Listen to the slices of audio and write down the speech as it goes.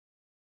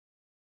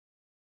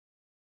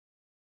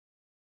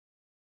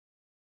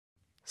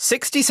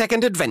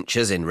60-second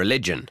adventures in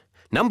religion.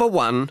 Number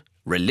 1.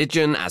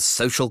 Religion as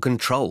social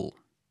control.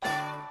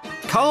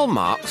 Karl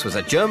Marx was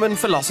a German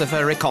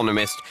philosopher,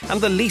 economist,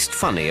 and the least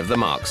funny of the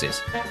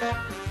Marxes.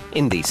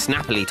 In the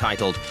snappily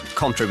titled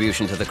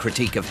Contribution to the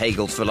Critique of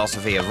Hegel's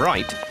Philosophy of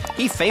Right,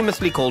 he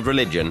famously called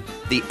religion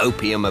the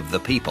opium of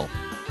the people,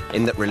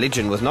 in that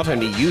religion was not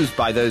only used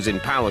by those in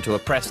power to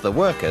oppress the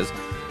workers,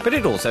 but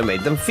it also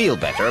made them feel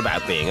better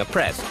about being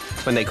oppressed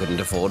when they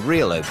couldn't afford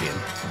real opium.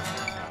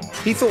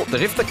 He thought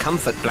that if the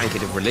comfort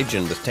blanket of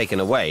religion was taken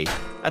away,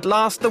 at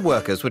last the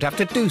workers would have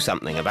to do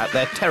something about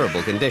their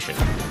terrible condition.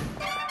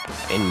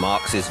 In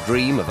Marx's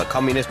dream of a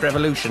communist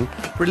revolution,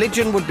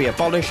 religion would be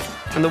abolished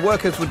and the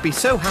workers would be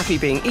so happy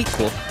being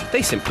equal,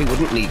 they simply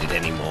wouldn't need it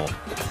anymore.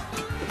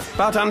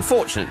 But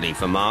unfortunately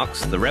for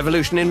Marx, the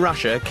revolution in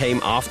Russia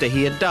came after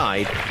he had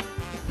died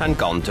and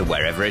gone to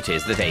wherever it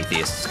is that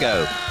atheists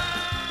go.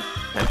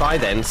 And by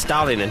then,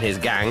 Stalin and his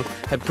gang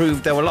had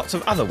proved there were lots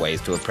of other ways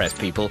to oppress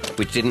people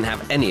which didn't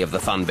have any of the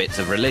fun bits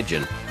of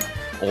religion,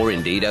 or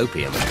indeed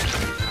opium.